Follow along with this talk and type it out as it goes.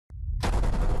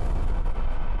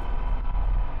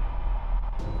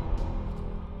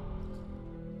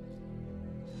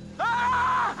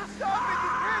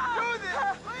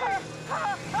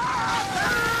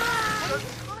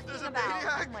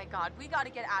God, we gotta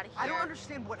get out of here. I don't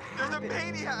understand what happened. There's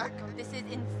a maniac! This is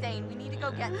insane. We need to go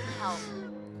get some help.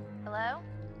 Hello?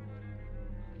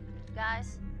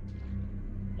 Guys?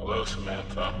 Hello,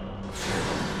 Samantha.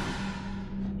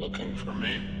 Looking for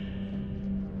me?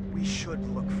 We should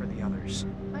look for the others.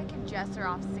 Mike and Jess are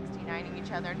off 69ing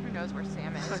each other, and who knows where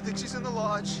Sam I is. think she's in the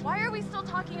lodge. Why are we still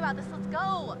talking about this? Let's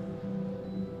go!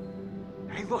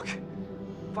 Hey, look!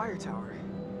 Fire tower.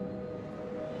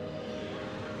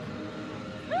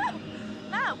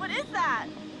 Matt, what is that?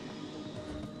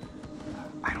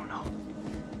 I don't know.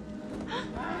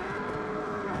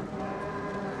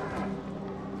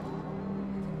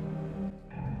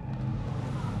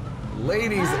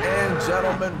 Ladies and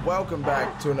gentlemen, welcome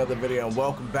back to another video and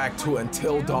welcome back to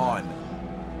Until Dawn.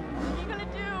 What are you gonna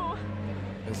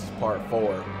do? This is part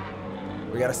 4.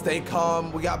 We gotta stay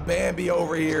calm. We got Bambi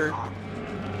over here.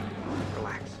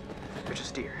 Relax. They're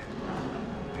just deer.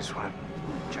 They just want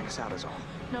to check us out is all.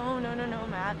 No,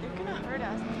 Matt. They're gonna hurt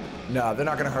us. No, they're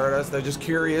not gonna hurt us. They're just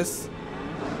curious.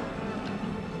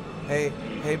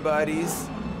 Hey buddies.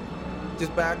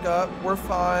 Just back up. We're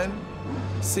fine.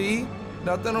 See?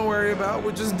 Nothing to worry about.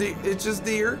 It's just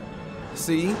deer.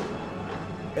 See?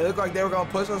 It looked like they were gonna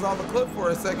push us off the cliff for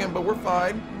a second, but we're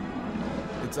fine.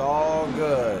 It's all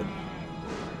good.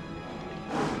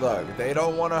 Look, they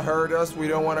don't want to hurt us. We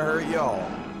don't want to hurt y'all.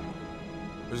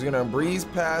 We're just gonna breeze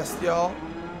past y'all.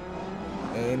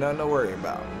 Ain't nothing to worry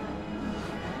about.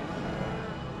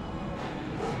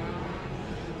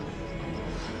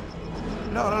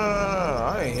 No.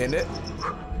 I ain't hitting it.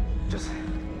 Just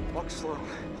walk slow.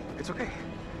 It's okay.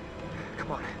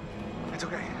 Come on. It's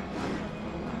okay.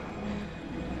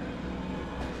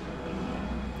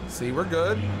 See, we're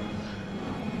good.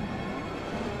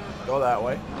 Go that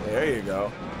way. There you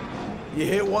go. You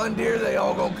hit one deer, they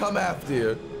all gonna come after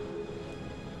you.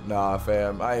 Nah,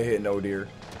 fam, I ain't hit no deer.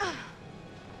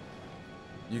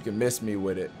 You can miss me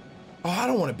with it. Oh, I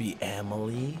don't want to be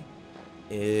Emily.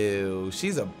 Ew,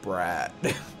 she's a brat.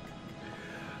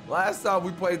 Last time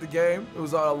we played the game, it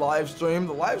was on a live stream.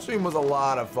 The live stream was a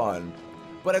lot of fun.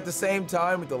 But at the same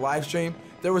time, with the live stream,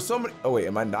 there was so many... Oh, wait,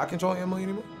 am I not controlling Emily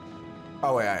anymore?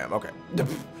 Oh, wait, I am. Okay.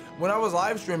 When I was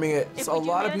live streaming it, so a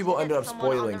lot of people ended up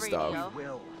spoiling stuff.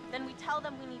 Then we tell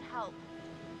them we need help.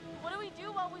 What do we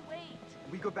do while we wait?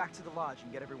 We go back to the lodge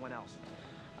and get everyone else.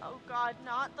 Oh God,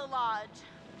 not the lodge.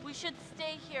 We should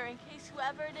stay here in case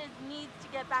whoever it is needs to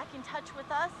get back in touch with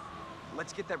us.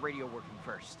 Let's get that radio working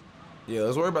first. Yeah,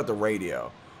 let's worry about the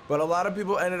radio. But a lot of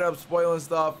people ended up spoiling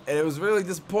stuff, and it was really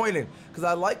disappointing because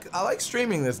I like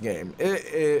streaming this game.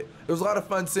 It was a lot of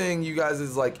fun seeing you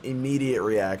guys' like immediate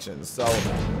reactions. So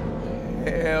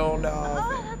hell no.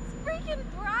 Oh, that's freaking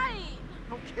bright.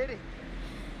 No kidding.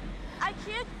 I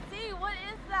can't see. What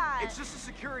is that? It's just a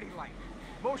security light.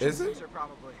 Motion sensor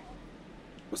probably.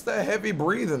 What's that heavy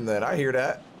breathing then? I hear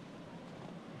that.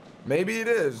 Maybe it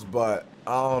is, but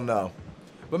I don't know.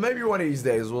 But maybe one of these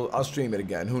days I'll stream it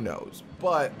again. Who knows?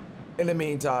 But in the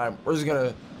meantime, we're just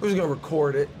gonna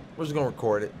record it. We're just gonna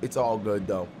record it. It's all good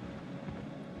though.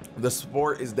 The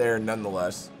support is there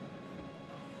nonetheless.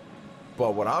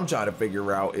 But what I'm trying to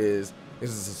figure out is this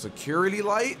a security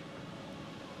light,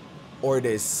 or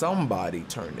did somebody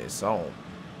turn this on?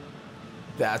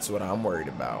 That's what I'm worried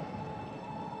about.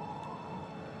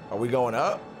 Are we going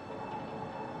up?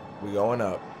 We going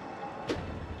up.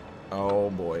 Oh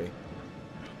boy.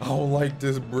 I don't like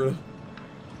this, bruh.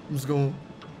 I'm just gonna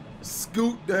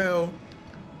scoot down.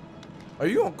 Are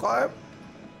you gonna climb?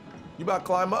 You about to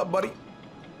climb up, buddy?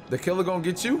 The killer gonna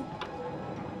get you?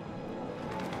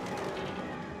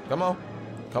 Come on.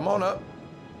 Come on up.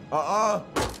 Oh,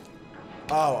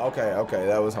 okay.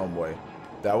 That was homeboy.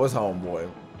 That was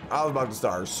homeboy. I was about to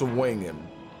start swinging.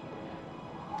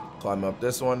 Climb up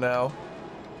this one now.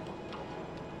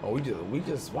 Oh, we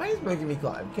just. Why is it making me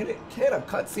climb? Can a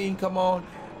cutscene come on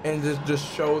and just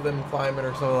show them climbing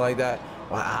or something like that?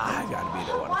 Well, I gotta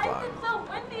be the one to climb. Why is it so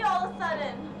windy all of a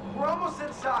sudden? We're almost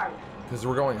inside. Because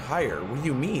we're going higher. What do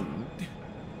you mean?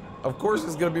 Of course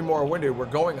it's gonna be more windy. We're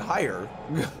going higher.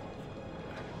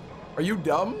 Are you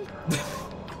dumb?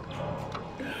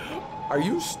 Are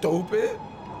you stupid?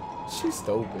 She's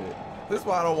stupid. This is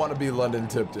why I don't want to be London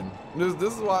Tipton.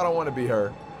 This is why I don't want to be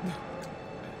her.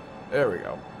 There we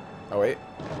go. Oh, wait.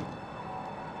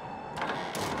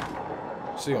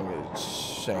 She gonna get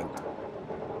shanked.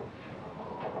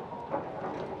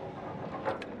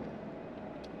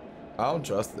 I don't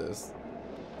trust this.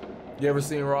 You ever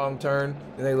seen Wrong Turn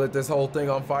and they lit this whole thing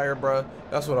on fire, bruh?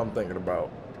 That's what I'm thinking about.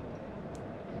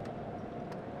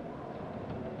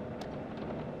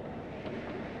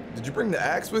 Did you bring the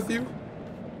axe with you?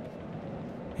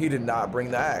 He did not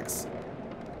bring the axe.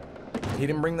 He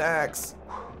didn't bring the axe.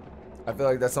 I feel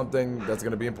like that's something that's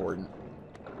gonna be important.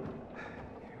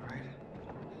 You right?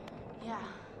 Yeah.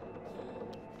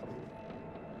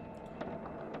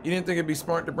 You didn't think it'd be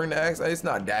smart to bring the axe? It's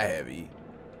not that heavy.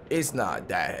 It's not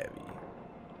that heavy.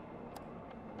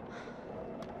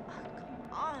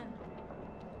 Come on.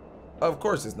 Of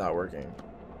course it's not working.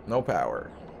 No power.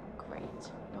 Great.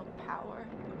 No power.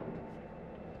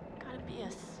 Gotta be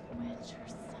a switch or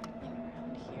something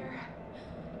around here.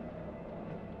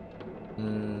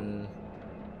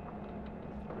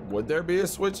 Would there be a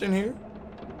switch in here?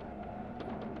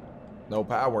 No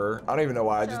power. I don't even know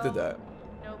why I just did that.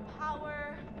 No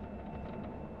power.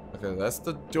 Okay, that's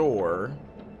the door.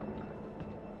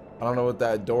 I don't know what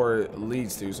that door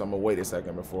leads to, so I'm gonna wait a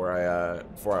second before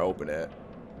I open it.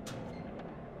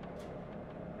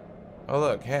 Oh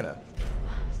look, Hannah.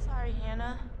 Sorry,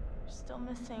 Hannah. You're still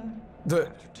missing. After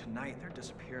tonight, their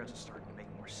disappearance is starting to make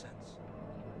more sense.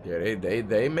 Yeah,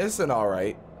 they missing all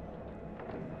right.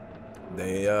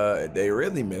 They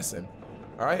really missing.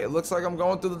 All right, it looks like I'm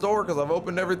going through the door because I've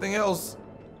opened everything else.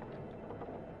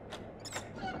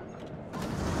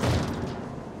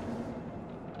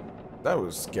 That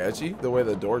was sketchy, the way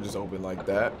the door just opened like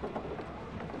that.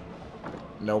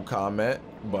 No comment,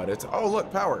 but it's, oh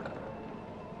look, power.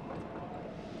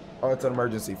 Oh, it's an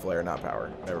emergency flare, not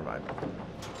power. Never mind.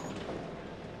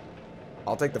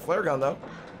 I'll take the flare gun though.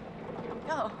 Here we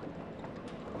go.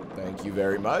 Thank you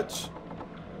very much.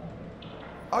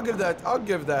 I'll give that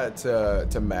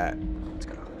to Matt. Let's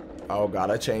go. Oh god,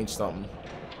 I changed something.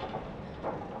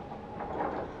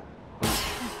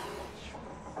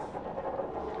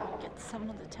 Get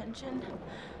someone's attention.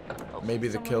 Hopefully Maybe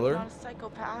the someone's killer? not a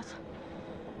psychopath.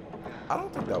 I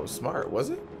don't think that was smart, was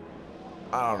it?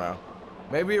 I don't know.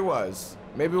 Maybe it was.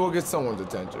 Maybe we'll get someone's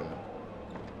attention.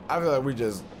 I feel like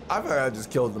I just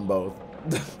killed them both.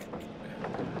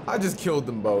 I just killed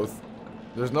them both.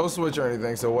 There's no switch or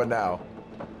anything, so what now?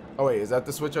 Oh wait, is that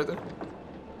the switch right there?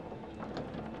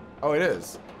 Oh, it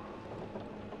is.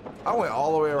 I went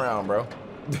all the way around, bro.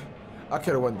 I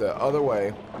could have went the other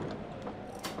way.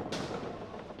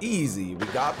 Easy, we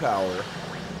got power.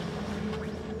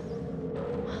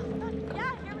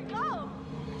 Yeah, here we go.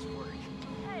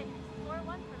 Hey, score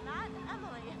one for Matt and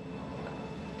Emily.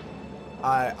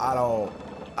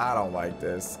 I don't like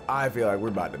this. I feel like we're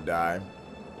about to die.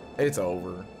 It's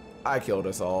over. I killed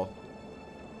us all.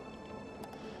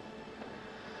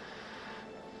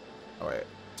 Oh wait,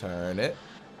 turn it.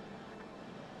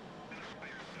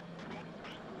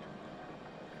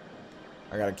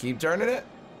 I gotta keep turning it.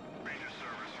 Ranger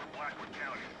service for Blackwood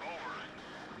County. Over.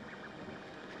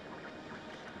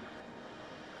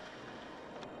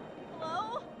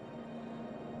 Hello?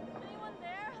 Anyone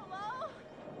there? Hello?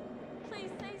 Please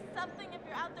say something if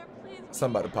you're out there, please. We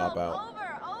Somebody need pop help. out.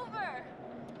 Over.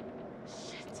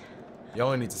 Shit. You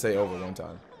only need to say over one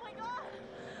time. Oh my god.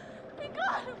 Thank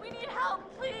God. We need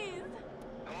help, please.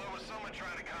 Hello, is someone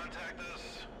trying to contact us?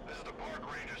 This is the Park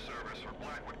Ranger service for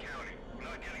Blackwood County. We're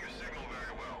not getting your signal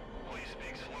very well. Please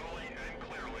speak slowly and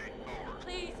clearly. Over.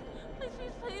 Please. Please,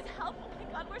 please, please help. Oh my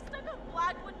god, we're stuck on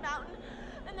Blackwood Mountain.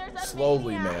 And there's a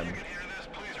Slowly, maniac. You ma'am. can hear this.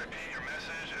 Please repeat your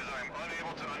message as I'm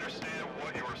unable to understand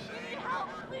what you are We saying. need help,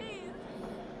 Over. please.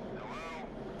 Hello?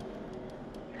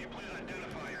 Can you please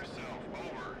identify yourself?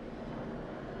 Over.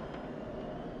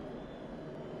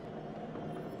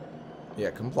 Yeah,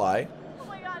 comply. Oh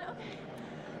my god, okay.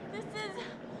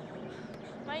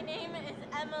 My name is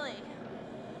Emily.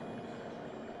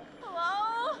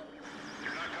 Hello?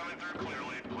 You're not coming through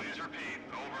clearly. Please repeat.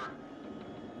 Over.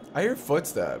 I hear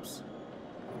footsteps.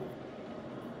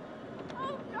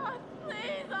 Oh god,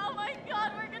 please. Oh my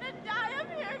god, we're gonna die up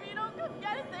here if you don't come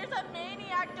get us. There's a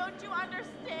maniac, don't you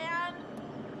understand?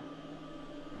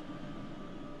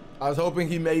 I was hoping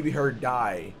he maybe heard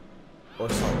die or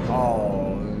something.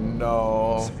 Oh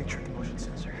no. It's a feature of the motion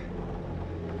sensor.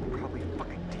 Probably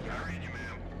fucking deep. I read you,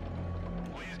 ma'am.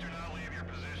 Please do not leave your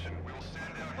position. We will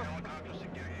send out helicopters to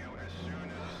get you as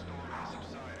soon as the storm has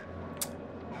subsided.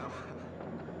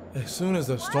 Over. As soon as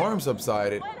the storm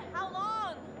subsided. When? How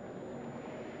long?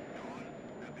 Dawn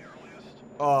at the earliest.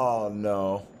 Oh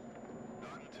no.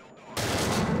 Not until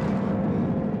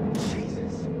dawn.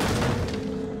 Jesus.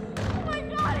 Oh my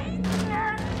god, he's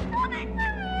here! He's coming for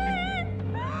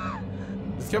me!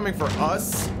 It's coming for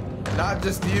us, not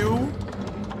just you.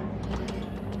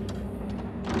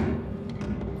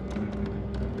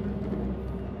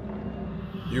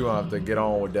 You gonna have to get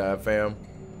on with that, fam.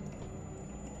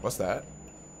 What's that?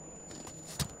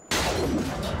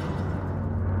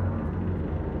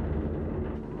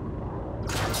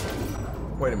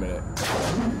 Wait a minute.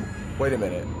 Wait a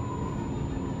minute.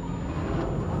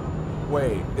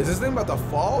 Wait, is this thing about to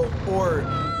fall or? Oh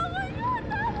my god,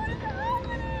 that was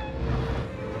happening!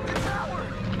 The tower!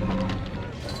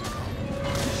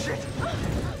 Shit!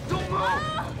 Don't move!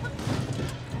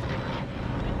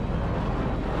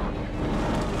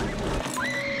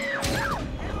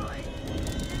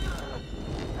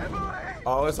 Emily!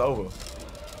 Oh, it's over.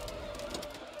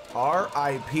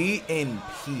 R.I.P. in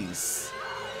peace.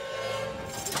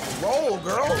 Roll,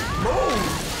 girl.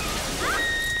 Move.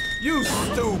 You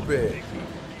stupid.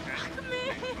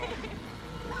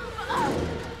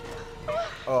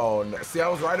 Oh, no. See, I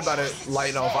was right about it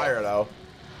lighting on fire, though.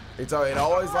 It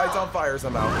always lights on fire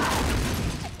somehow.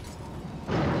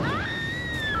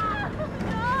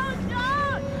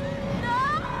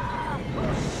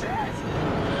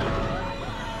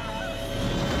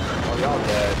 Oh, y'all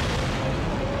dead.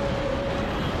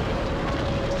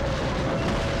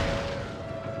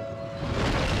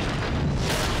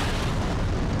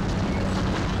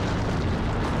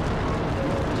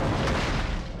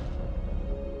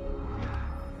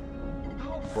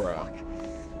 Bruh.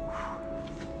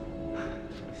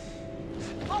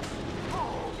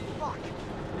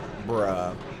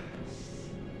 Bruh.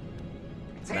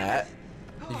 Matt,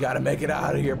 you gotta make it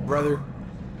out of here, brother.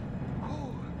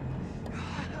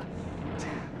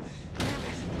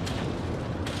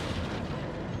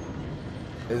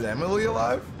 Is Emily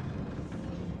alive?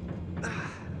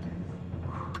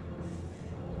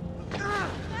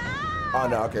 Oh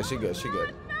no, okay, she good, she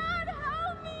good. Matt,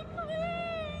 help me,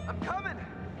 please! I'm coming!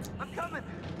 I'm coming!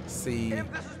 See. Em,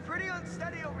 this is pretty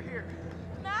unsteady over here.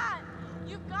 Matt,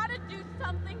 you've got to do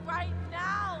something right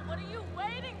now. What are you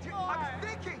waiting for? I'm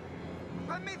thinking!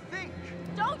 Let me think!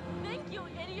 Don't think, you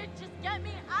idiot. Just get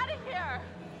me out of here.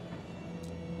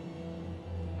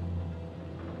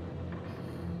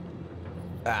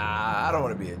 Ah, I don't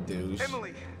want to be a douche.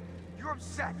 Emily, you're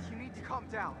upset. You need to calm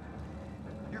down.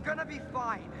 You're gonna be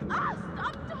fine. Ah,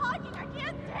 stop talking. I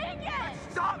can't take it.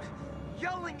 Stop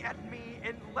yelling at me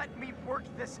and let me work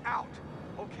this out,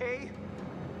 okay?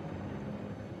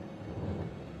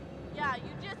 Yeah, you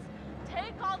just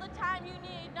take all the time you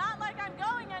need. Not like I'm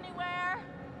going anywhere.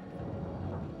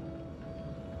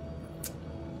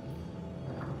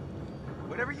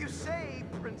 Whatever you say,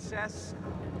 princess.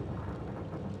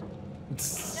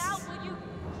 Now, will you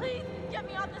please get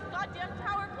me off this goddamn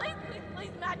tower? Please, please,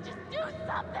 please, Matt, just do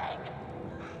something.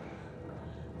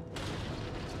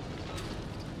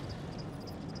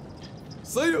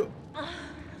 See you.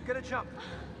 Gonna jump.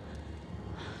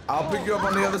 I'll pick you up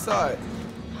on the other side.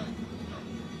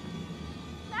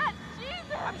 Matt, Jesus!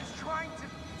 I'm just trying to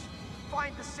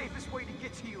find the safest way to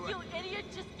get to you. You idiot,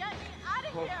 just get me out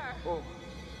of here. Oh.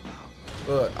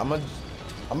 Look, I'm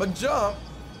gonna jump,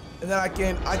 and then I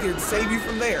can save you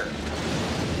from there.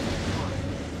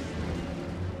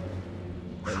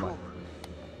 Never mind.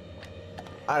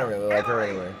 I don't really like her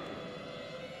anyway.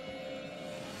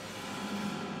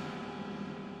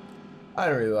 I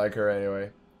don't really like her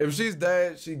anyway. If she's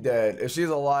dead, she's dead. If she's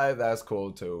alive, that's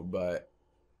cool too. But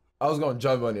I was gonna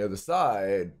jump on the other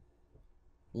side,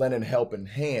 lend a helping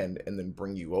hand, and then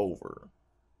bring you over.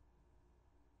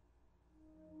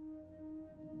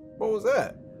 What was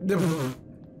that?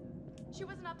 She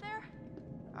wasn't up there?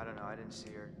 I don't know. I didn't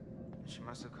see her. She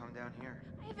must have come down here.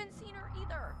 I haven't seen her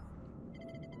either.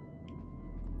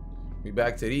 We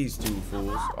back to these two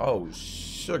fools. Oh,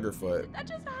 Sugarfoot. That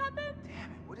just happened.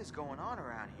 Damn it! What is going on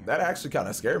around here? That actually kind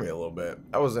of scared me a little bit.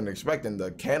 I wasn't expecting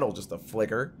the candle just to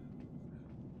flicker.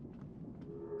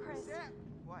 Chris,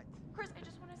 What? Chris, I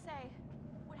just want to say,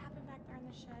 what happened back there in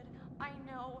the shed? I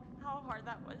know how hard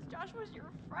that was. Josh was your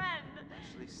friend.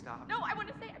 Ashley, stop. No, I want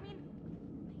to say, thank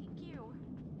you.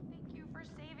 Thank you for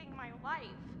saving my life.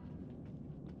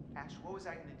 Ash, what was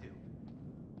I gonna do?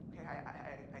 Okay,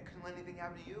 I couldn't let anything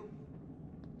happen to you.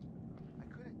 I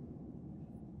couldn't.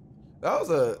 That was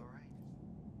a... All right.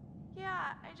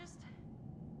 Yeah,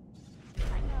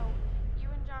 I know, you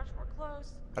and Josh were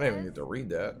close. I didn't even get to read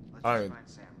that. Let's I just don't. find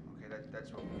Sam. Okay,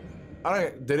 that's what. I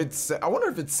don't. Did it say? I wonder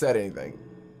if it said anything.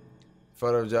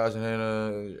 Photo of Josh and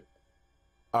Hannah.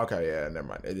 Okay, yeah, never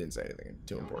mind. It didn't say anything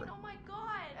too important. Oh my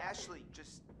god. Ashley,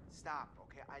 just stop,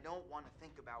 okay? I don't want to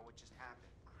think about what just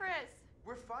happened. Chris,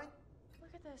 We're fine.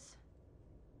 look at this.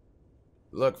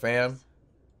 Look, fam,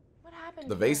 What happened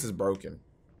the here? vase is broken.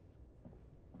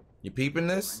 You peeping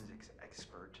this? Forensics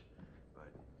expert, but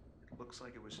it looks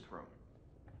like it was thrown.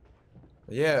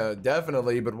 Yeah,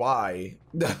 definitely. But why?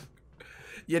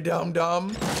 You dumb.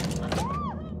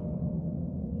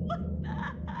 What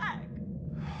the heck?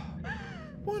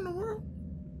 What in the world?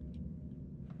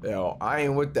 Yo, I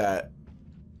ain't with that.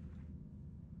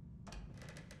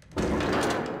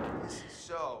 This is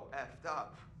so effed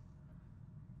up.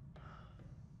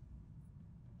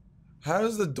 How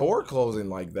is the door closing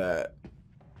like that?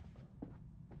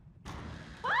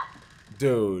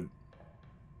 Dude.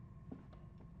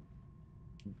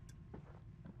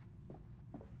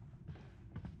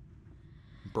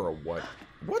 Bro, what?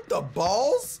 What the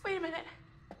balls? Wait a minute.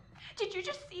 Did you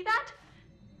just see that?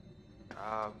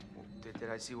 Did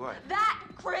I see what? That,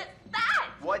 Chris, that!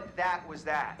 What that was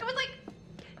that? It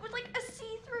was like a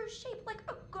see-through shape, like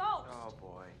a ghost. Oh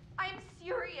boy. I'm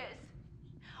serious.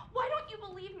 Why don't you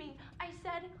believe me? I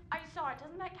said I saw it.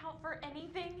 Doesn't that count for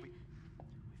anything? We've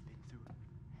been through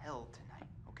hell tonight,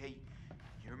 okay?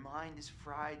 Your mind is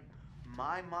fried.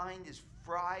 My mind is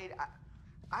fried.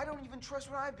 I don't even trust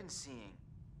what I've been seeing.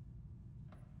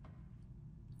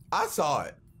 I saw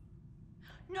it.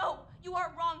 No, you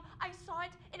are wrong. I saw it,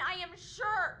 and I am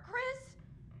sure, Chris.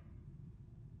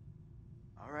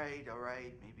 All right.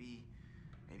 Maybe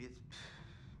you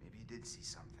did see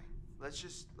something. Let's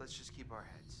just keep our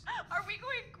heads. Are we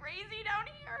going crazy down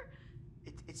here?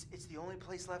 It's the only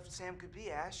place left Sam could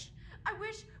be, Ash. I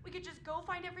wish we could just go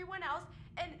find everyone else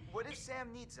and... What if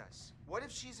Sam needs us? What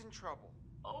if she's in trouble?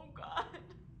 Oh, God.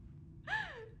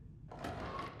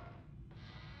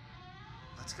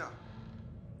 Let's go.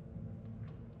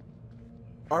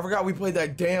 I forgot we played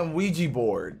that damn Ouija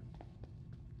board.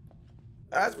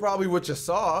 That's probably what you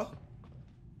saw.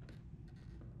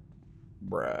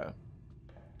 Bruh.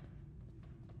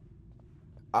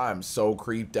 I'm so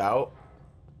creeped out.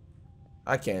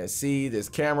 I can't see. This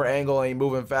camera angle ain't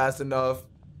moving fast enough.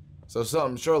 So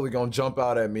something's surely gonna jump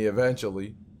out at me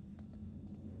eventually.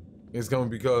 It's gonna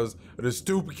be because of the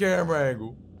stupid camera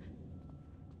angle.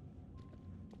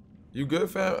 You good,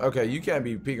 fam? Okay, you can't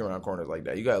be peeking around corners like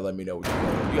that. You gotta let me know what you're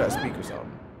doing. You gotta speak or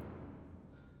something.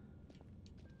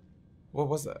 What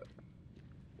was that?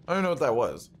 I don't know what that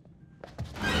was.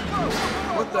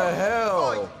 Whoa, What the hell?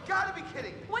 Oh, you gotta be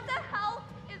kidding me. What the hell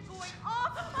is going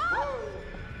on? Ah!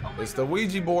 Oh my It's the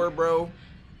Ouija board, bro.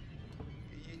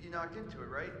 You knocked into it,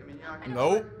 right? I mean, you knocked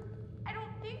Nope. I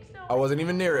don't think so. I wasn't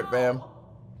even near it, fam.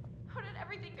 How did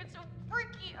everything get so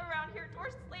freaky around here?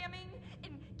 Doors slamming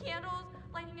and candles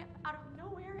lighting out of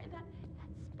nowhere, and that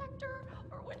specter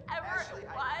or whatever Ashley, it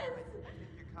I was. think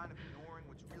you're kind of ignoring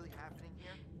what's really happening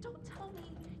here. Don't tell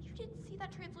me you didn't see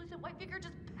that translucent white figure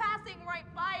just passing right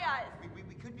by us.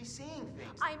 We could be seeing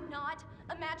things. I'm not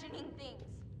imagining things.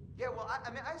 Yeah, well, I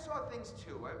mean, I saw things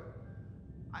too.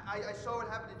 I saw what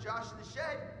happened to Josh in the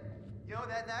shed. You know,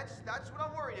 that's what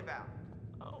I'm worried about.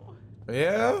 Oh,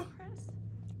 Yeah? Chris.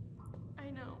 I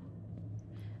know.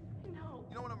 You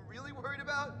know what I'm really worried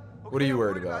about? Okay, What are you I'm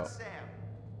worried about? about? Sam.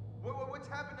 What's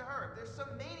happened to her? If there's some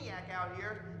maniac out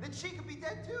here, then she could be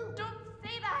dead too. Don't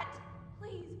say that,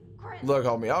 please, Chris. Look,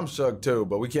 homie, I'm shook too,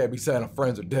 but we can't be saying our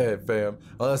friends are dead, fam.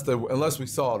 Unless we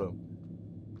saw them.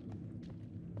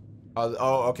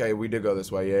 Oh, okay, we did go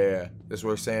this way. Yeah. This is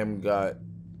where Sam got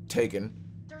taken.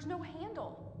 There's no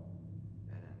handle.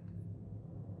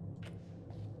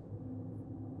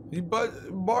 He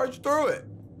barged through it.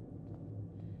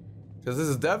 Because this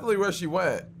is definitely where she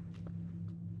went.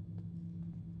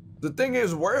 The thing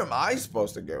is, where am I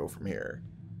supposed to go from here?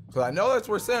 Because I know that's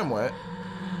where Sam went.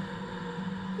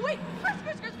 Wait,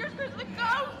 Chris, the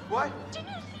ghost! What? Did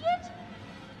you see it?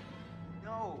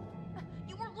 No.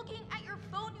 You were looking at your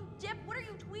phone, you dip. What are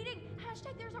you tweeting?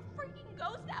 Hashtag there's a freaking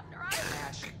ghost after us.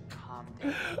 Ash, calm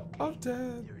down. I'm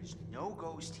dead. There is no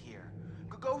ghost here.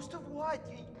 Ghost of what?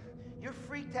 You're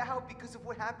freaked out because of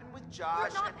what happened with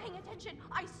Josh. You're not paying attention.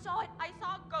 I saw it. I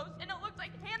saw a ghost, and it looked like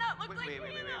Hannah. It looked like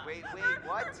Hannah. Wait, Her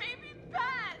what? baby's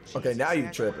pet. Okay, now you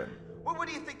Ash, tripping. What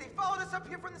do you think? They followed us up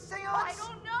here from the seance? I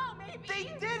don't know. Maybe. They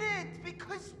didn't,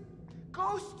 because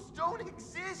ghosts don't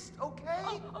exist, okay?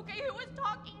 Oh, okay, who was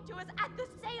talking to us at the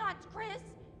seance, Chris?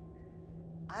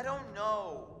 I don't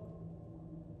know.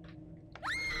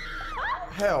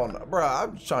 Hell no. Bruh,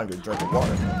 I'm just trying to get a drink of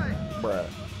water. Bruh.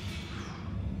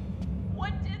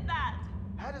 What did that?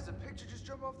 How does a picture just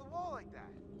jump off the wall like that?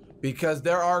 Because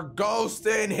there are ghosts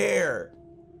in here.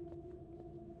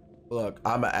 Look,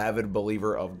 I'm an avid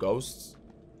believer of ghosts.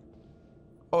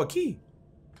 Oh, a key.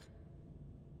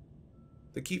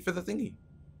 The key for the thingy.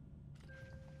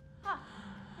 Huh.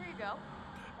 Here you go.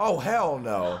 Oh, hell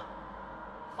no.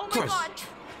 Oh my Chris. God.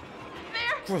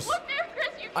 There. Chris. Look there,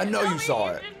 Chris. You I know tell you me saw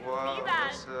you it. didn't Wow, see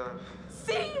that.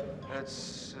 See?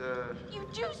 that's, You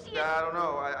do see it. I don't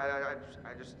know.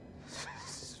 I just, this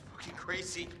is fucking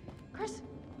crazy. Chris.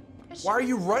 is Why are she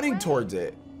you this running way? towards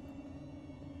it?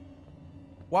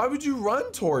 Why would you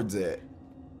run towards it?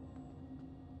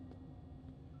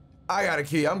 I got a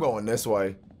key. I'm going this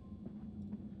way.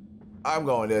 I'm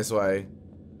going this way.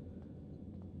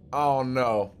 Oh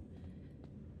no.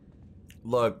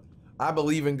 Look, I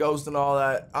believe in ghosts and all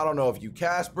that. I don't know if you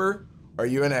Casper or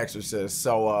you an exorcist.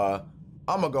 So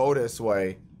I'm gonna go this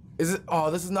way. Is it? Oh,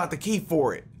 this is not the key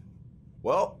for it.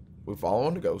 Well, we're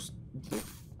following the ghost.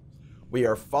 We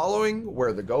are following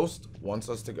where the ghost wants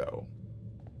us to go.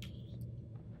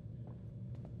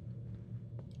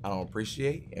 I don't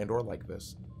appreciate and or like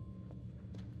this.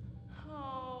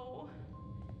 Oh.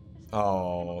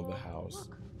 Oh, the house.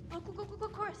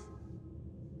 Look, Chris.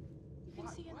 You can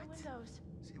What? see in the windows.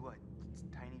 See what? It's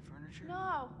tiny furniture?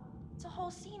 No, it's a whole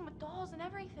scene with dolls and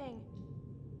everything.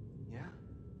 Yeah?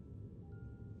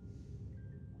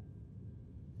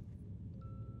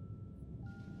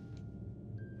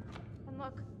 And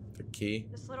look, The key.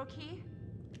 this little key.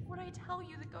 What did I tell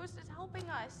you? The ghost is helping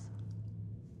us.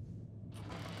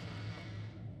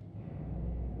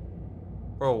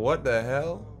 Bro, what the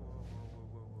hell?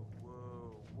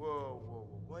 Whoa.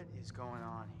 What is going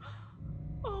on here?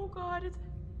 Oh God, it's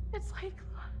like.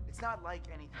 It's not like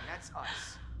anything. That's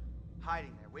us.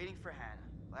 Hiding there, waiting for Hannah.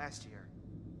 Last year.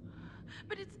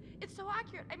 But it's so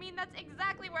accurate. I mean, that's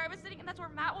exactly where I was sitting, and that's where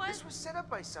Matt was. This was set up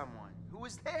by someone. Who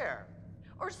was there?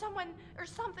 Or someone, or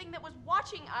something that was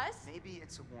watching us. Maybe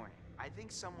it's a warning. I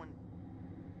think someone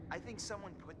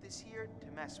put this here to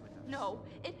mess with us. No,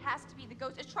 it has to be the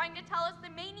ghost. It's trying to tell us the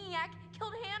maniac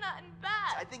killed Hannah and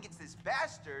Beth. I think it's this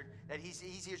bastard that he's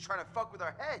here trying to fuck with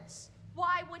our heads.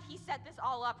 Why would he set this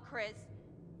all up, Chris?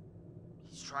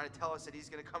 He's trying to tell us that he's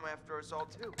gonna come after us all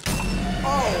too.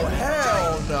 Oh,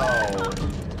 hell no.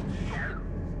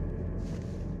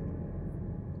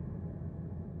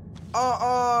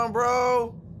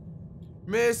 Bro.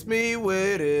 Miss me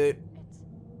with it.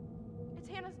 It's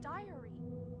Hannah's diary.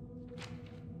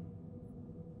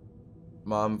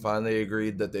 Mom finally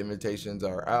agreed that the invitations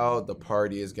are out. The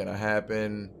party is gonna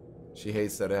happen. She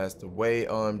hates that it has to wait.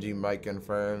 OMG, Mike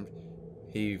confirmed.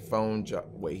 He phoned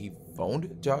he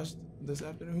phoned Josh this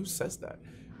afternoon? Who says that?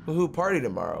 Who party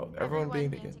tomorrow? Everyone being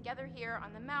together here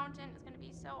on the mountain. It's gonna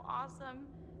be so awesome.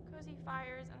 Cozy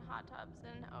fires and hot tubs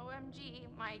and OMG,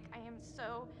 Mike, I am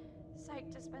so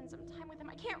psyched to spend some time with him.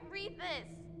 I can't read this.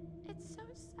 It's so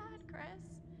sad, Chris.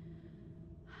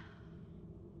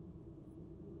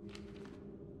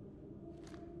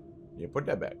 Yeah, put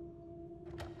that back.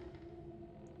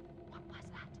 What was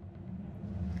that?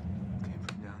 Came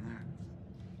from down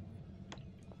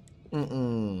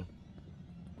there.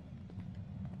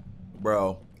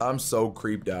 Bro, I'm so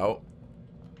creeped out.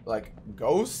 Like,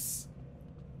 ghosts?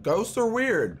 Ghosts are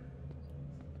weird.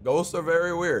 Ghosts are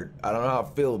very weird. I don't know how I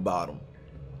feel about them.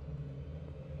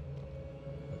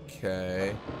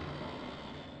 Okay.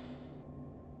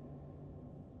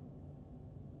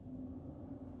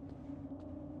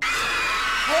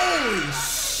 Holy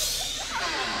sh!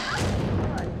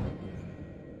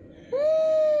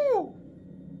 Woo!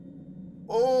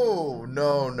 Oh,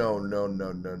 no,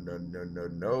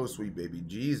 sweet baby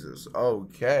Jesus.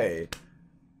 Okay.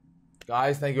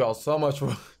 Guys, thank you all so much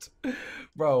for...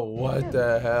 Bro, what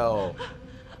the hell?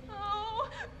 Oh,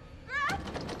 Greg!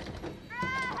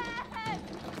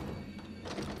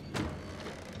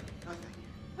 Nothing.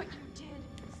 But you did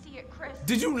see it, Chris.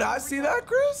 Did you not see that,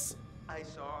 Chris? I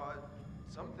saw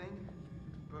something,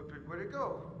 but where'd it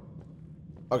go?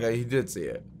 Okay, he did see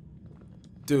it.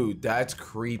 Dude, that's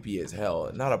creepy as hell.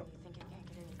 Not a... You think it can't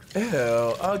get any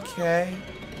creepier? Ew, okay.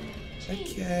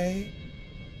 Okay.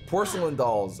 Porcelain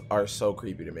dolls are so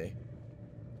creepy to me.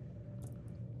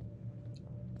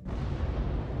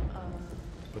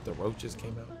 But the roaches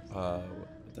came out.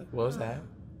 What was that?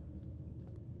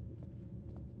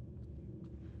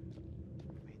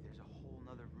 Wait, there's a whole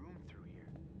nother room through here.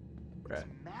 Right. It's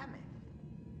mammoth.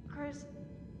 Chris,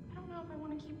 I don't know if I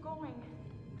want to keep going.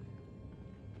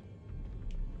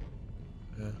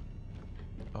 Yeah.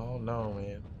 Oh no,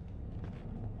 man.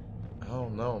 Oh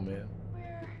no, man.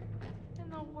 Where in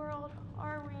the world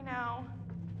are we now?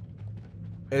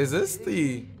 Is this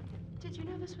the... Did you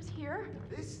know this was here?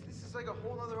 This is like a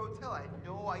whole nother hotel. I had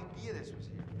no idea this was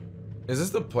here. Is this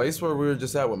the place where we were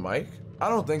just at with Mike? I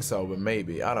don't think so, but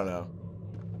maybe. I don't know.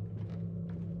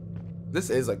 This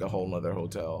is like a whole nother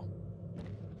hotel.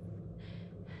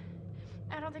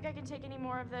 I don't think I can take any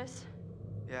more of this.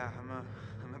 Yeah, I'm about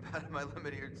at my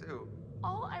limit here too.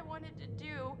 All I wanted to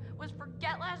do was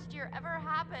forget last year ever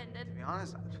happened and... To be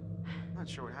honest, I'm not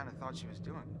sure what Hannah thought she was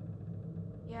doing.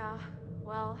 Yeah,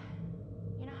 well,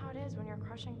 you know how it is when you're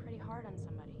crushing pretty hard on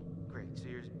somebody. Great, so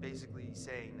you're basically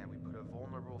saying that we put a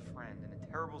vulnerable friend in a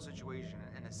terrible situation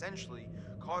and essentially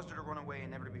caused her to run away and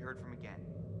never to be heard from again.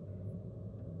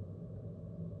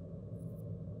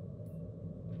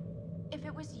 If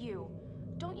it was you,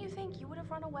 don't you think you would have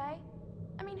run away?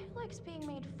 I mean, who likes being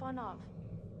made fun of?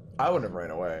 I wouldn't have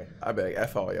ran away. I beg,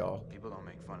 F all y'all. People don't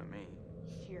make fun of me.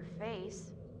 To your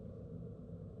face.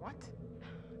 What?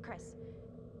 Chris,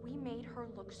 we made her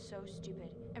look so stupid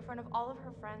in front of all of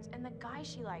her friends and the guy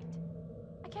she liked.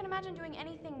 I can't imagine doing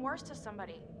anything worse to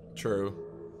somebody. True.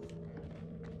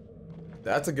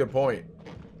 That's a good point.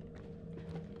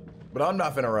 But I'm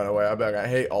not finna run away. I beg, I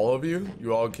hate all of you.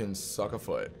 You all can suck a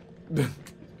foot.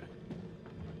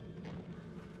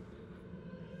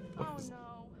 Oh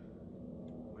no.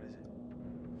 What is it?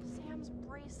 Sam's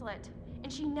bracelet.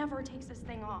 And she never takes this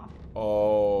thing off.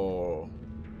 Oh.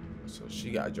 So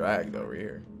she got dragged over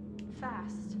here.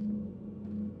 Fast.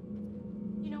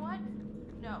 You know what?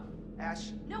 No.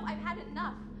 Ash. No, I've had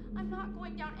enough. I'm not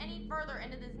going down any further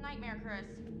into this nightmare, Chris.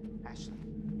 Ashley,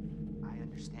 I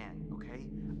understand, okay?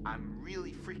 I'm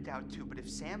really freaked out too, but if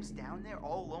Sam's down there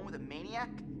all alone with a maniac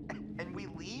and we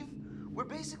leave, we're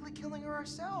basically killing her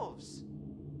ourselves.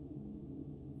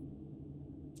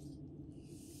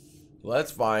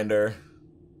 Let's find her.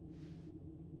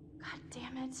 God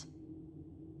damn it.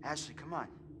 Ashley, come on.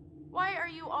 Why are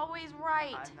you always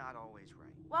right? I'm not always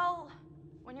right. Well,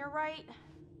 when you're right,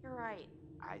 you're right.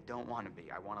 I don't want to be.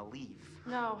 I want to leave.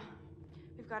 No.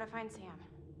 We've got to find Sam.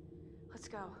 Let's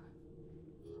go.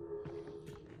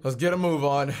 Let's get a move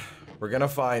on. We're gonna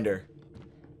find her.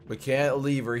 We can't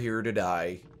leave her here to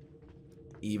die.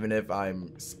 Even if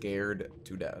I'm scared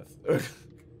to death.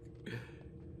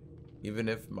 Even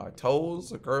if my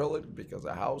toes are curling because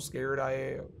of how scared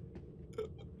I am.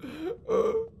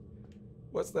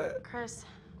 What's that? Chris,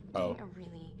 I'm getting a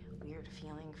really weird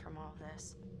feeling from all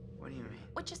this. What do you mean?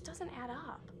 It just doesn't add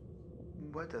up.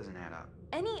 What doesn't add up?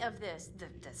 Any of this, the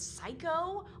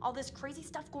psycho, all this crazy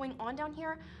stuff going on down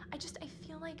here, I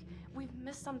feel like we've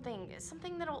missed something.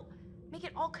 Something that'll make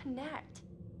it all connect.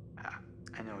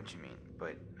 I know what you mean,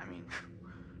 but, I mean,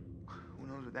 who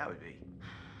knows what that would be?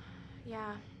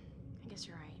 Yeah, I guess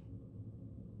you're right.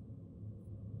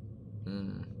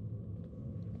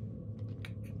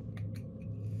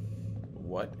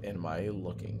 What am I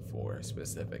looking for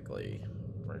specifically?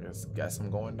 I guess I'm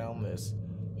going down this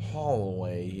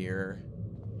hallway here.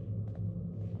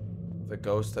 The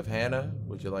ghost of Hannah,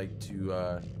 would you like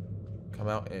to come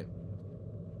out and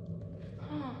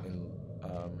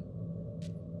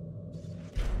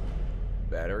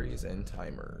batteries and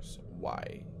timers?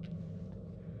 Why?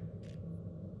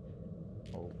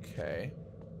 Okay.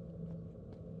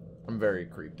 I'm very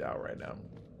creeped out right now.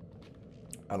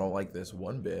 I don't like this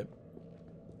one bit.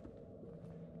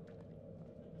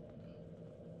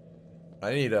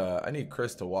 I need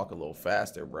Chris to walk a little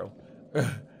faster, bro.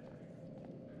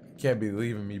 Can't be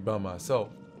leaving me by myself.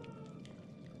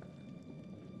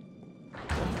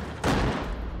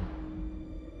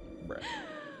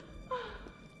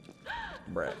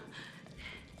 Bruh.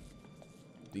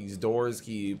 These doors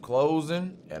keep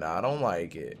closing, and I don't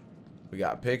like it. We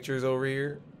got pictures over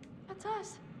here. That's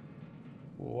us.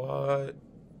 What?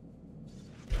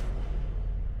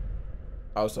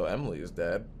 Oh, so Emily is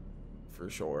dead. For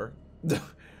sure.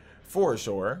 For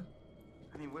sure.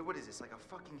 I mean, what is this, like a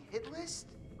fucking hit list?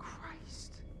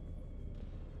 Christ.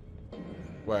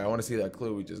 Wait, I want to see that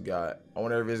clue we just got. I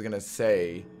wonder if it's gonna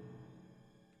say.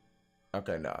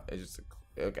 Okay, no, it's just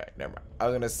okay. Never mind. I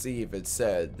was gonna see if it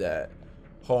said that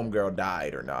homegirl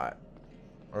died or not,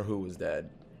 or who was dead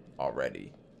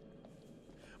already.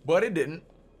 But it didn't.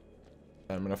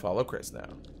 I'm gonna follow Chris now.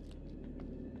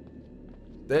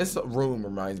 This room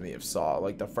reminds me of Saw,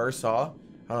 like the first Saw.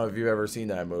 I don't know if you've ever seen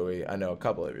that movie. I know a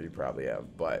couple of you probably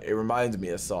have, but it reminds me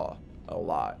of Saw a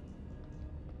lot.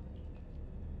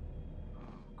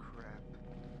 Oh, crap.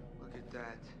 Look at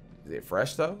that. Is it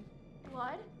fresh though?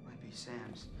 Blood? Might be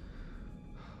Sam's.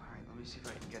 Alright, let me see if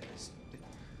I can get this.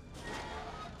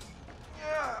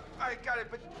 Yeah, I got it,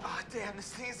 but oh damn,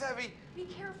 this thing is heavy. Be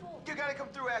careful. You gotta come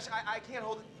through, Ash. I can't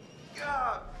hold it.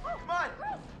 Yeah, come on.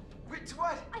 Chris! Wait,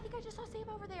 what? I think I just saw Sam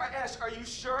over there. Ash, are you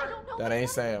sure? I don't know. That but ain't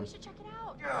yes, Sam. We should check it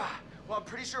out. Yeah. Well, I'm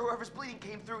pretty sure whoever's bleeding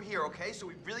came through here, okay? So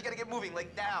we really gotta get moving,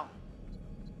 like now.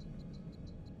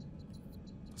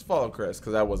 Let's follow Chris,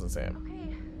 because that wasn't Sam.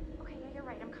 Okay. Okay, yeah, you're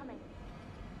right. I'm coming.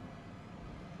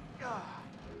 Yeah.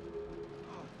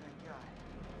 Oh, thank God.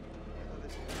 I love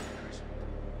this. Chris,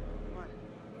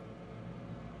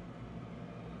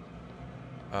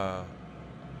 come on.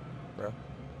 Bro.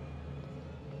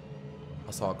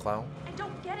 I saw a clown. I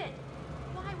don't get it.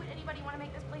 Why would anybody want to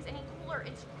make this place any cooler?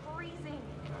 It's freezing. I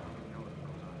don't even know what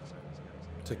goes on inside this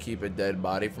guy's head. To keep a dead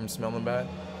body from smelling bad.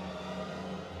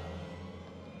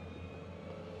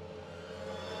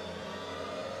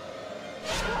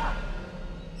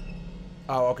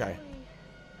 Oh, okay.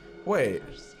 Wait.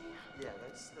 Yeah,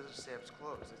 those are Sam's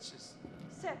clothes. It's just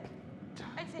Sick.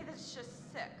 I'd say this is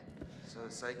just sick. So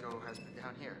the psycho has been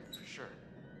down here, for sure.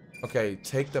 Okay,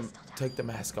 take the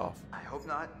mask off. I hope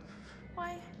not.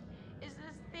 Why is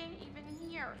this thing even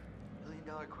here? $1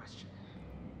 million question.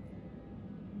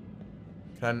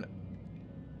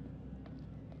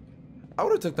 I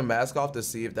would have took the mask off to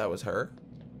see if that was her.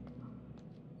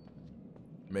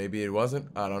 Maybe it wasn't.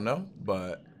 I don't know,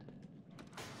 but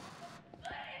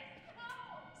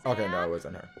okay, no, it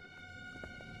wasn't her.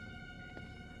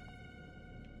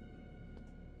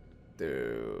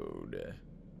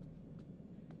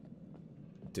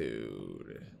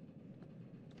 Dude.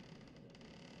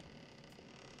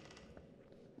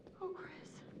 Oh, Chris.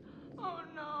 Oh,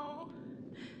 no.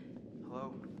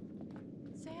 Hello?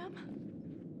 Sam?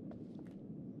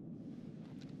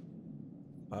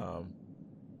 Sam!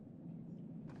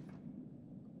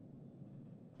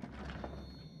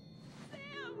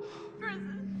 Chris,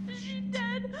 is she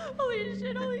dead? Holy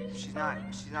shit, holy shit. She's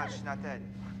not dead.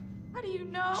 How do you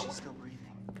know? She's still breathing.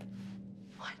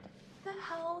 What the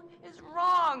hell is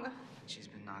wrong? She's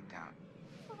been knocked out.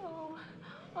 Oh,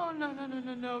 oh no, no, no,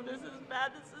 no, no. This is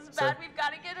bad. This is Sir? bad. We've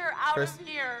got to get her out Chris? of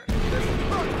here.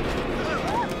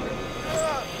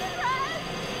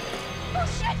 Oh,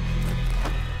 shit.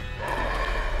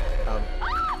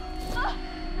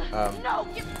 No,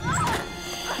 give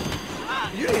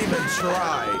You didn't even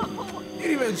try. You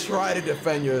didn't even try to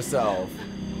defend yourself.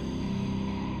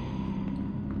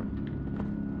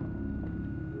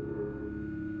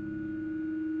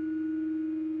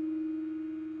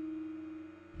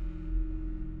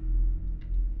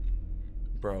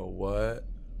 Bro, what?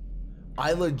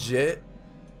 I legit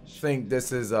think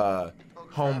this is a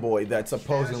homeboy that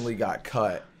supposedly got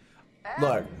cut.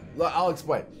 Look, I'll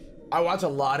explain. I watch a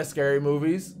lot of scary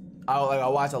movies. I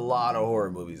watch a lot of horror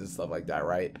movies and stuff like that,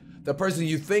 right? The person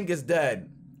you think is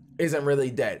dead isn't really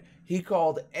dead. He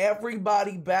called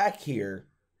everybody back here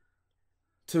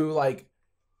to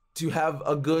have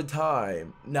a good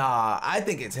time. Nah, I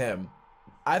think it's him.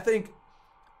 I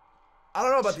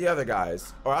don't know about the other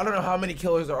guys, or I don't know how many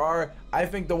killers there are. I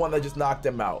think the one that just knocked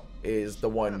him out is the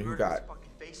one who got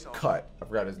cut. I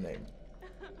forgot his name.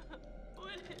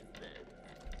 What is this?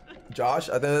 Josh,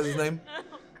 I think that's his name. No,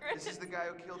 Chris. This is the guy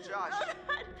who killed Josh.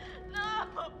 No,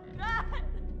 God.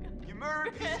 You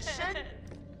murdered piece of shit.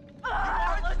 Look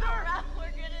around.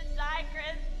 We're gonna die,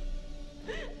 Chris.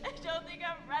 I don't think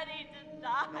I'm ready to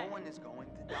die. No one is going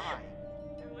to die.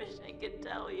 I wish I could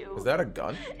tell you. Is that a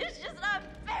gun? It's just not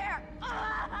fair.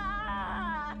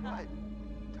 What?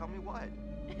 Tell me what?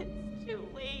 It's too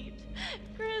late.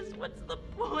 Chris, what's the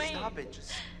point? Stop it.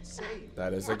 Just say.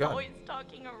 That is a We're gun. always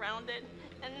talking around it.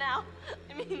 And now,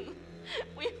 I mean,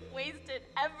 we've wasted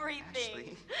everything.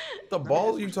 Ashley, The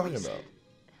balls are you talking wasted. about?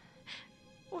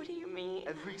 What do you mean?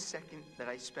 Every second that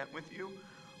I spent with you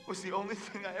was the only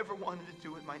thing I ever wanted to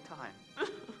do with my time.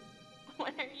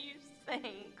 What are you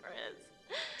saying, Chris?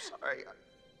 Sorry.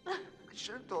 I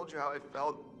should have told you how I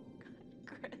felt.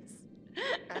 Chris.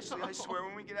 Ashley, I swear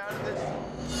when we get out of this.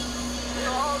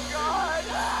 Oh, God!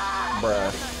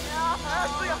 Bruh.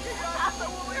 Ashley, I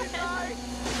won't let you die!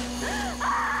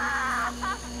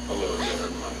 Hello there,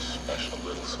 my special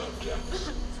little subjects.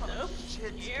 So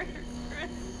Shit. scared,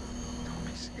 Chris. Don't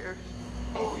be scared.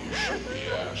 Oh, you should be,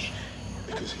 Ash.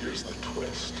 Because here's the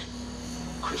twist.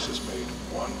 Chris has made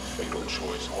one fatal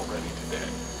choice already today.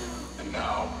 And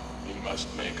now, he must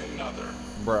make another.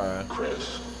 Bruh.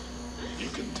 Chris, you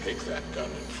can take that gun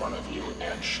in front of you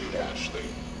and shoot Ashley,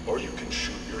 or you can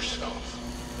shoot yourself.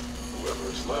 Whoever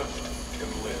is left can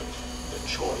live. The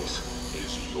choice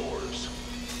is yours.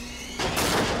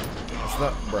 It's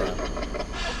not, bruh.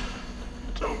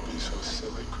 Don't be so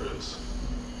silly, Chris.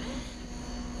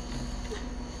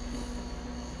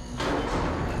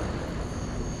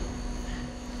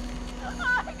 Oh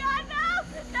my God, no!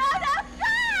 No, no,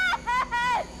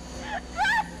 Chris!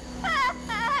 Chris!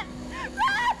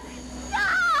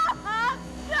 Stop!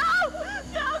 No!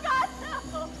 No, God,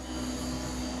 no!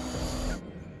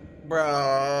 Bruh.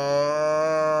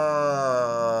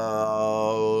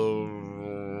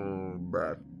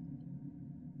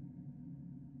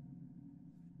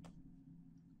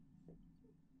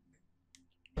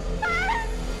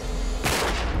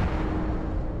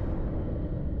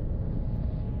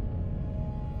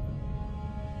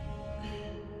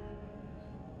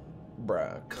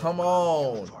 Bruh, come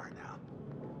on. Far now.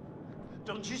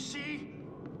 Don't you see?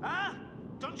 Huh?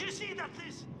 Don't you see that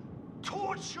this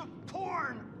torture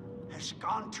porn has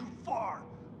gone too far?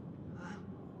 Huh?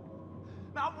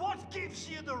 Now what gives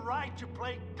you the right to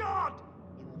play God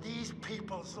in these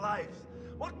people's lives?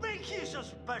 What makes you so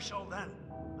special then?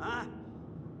 Huh?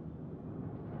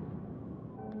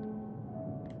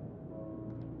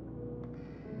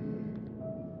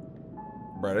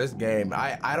 Bro, this game,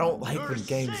 I don't like when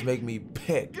games sick. make me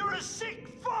pick. You're a sick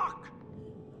fuck!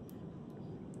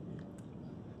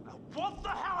 Now what the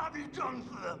hell have you done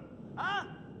for them? Huh?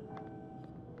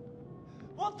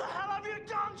 What the hell have you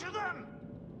done to them?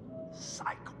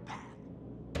 Psychopath.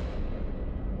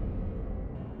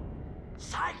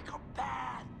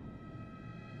 Psychopath.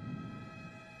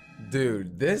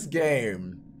 Dude, this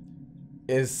game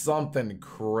is something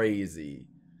crazy.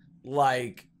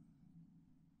 Like,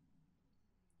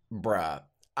 bruh,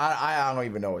 I don't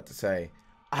even know what to say.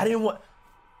 I didn't want,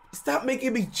 stop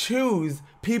making me choose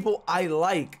people I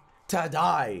like to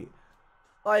die.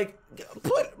 Like,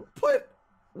 put, what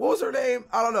was her name?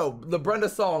 I don't know, the Brenda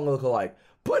song lookalike.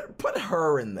 Put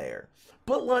her in there.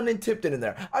 Put London Tipton in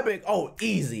there. I'd be like, oh,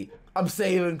 easy. I'm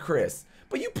saving Chris.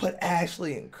 But you put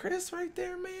Ashley and Chris right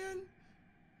there, man.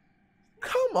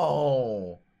 Come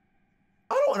on.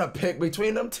 I don't want to pick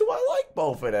between them two. I like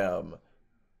both of them.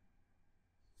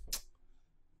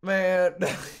 Man.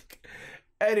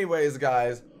 Anyways,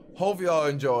 guys. Hope y'all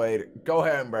enjoyed. Go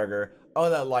hamburger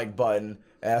on that like button.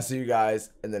 And I'll see you guys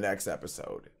in the next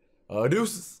episode.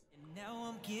 Deuces. Now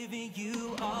I'm giving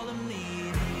you all of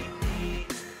me.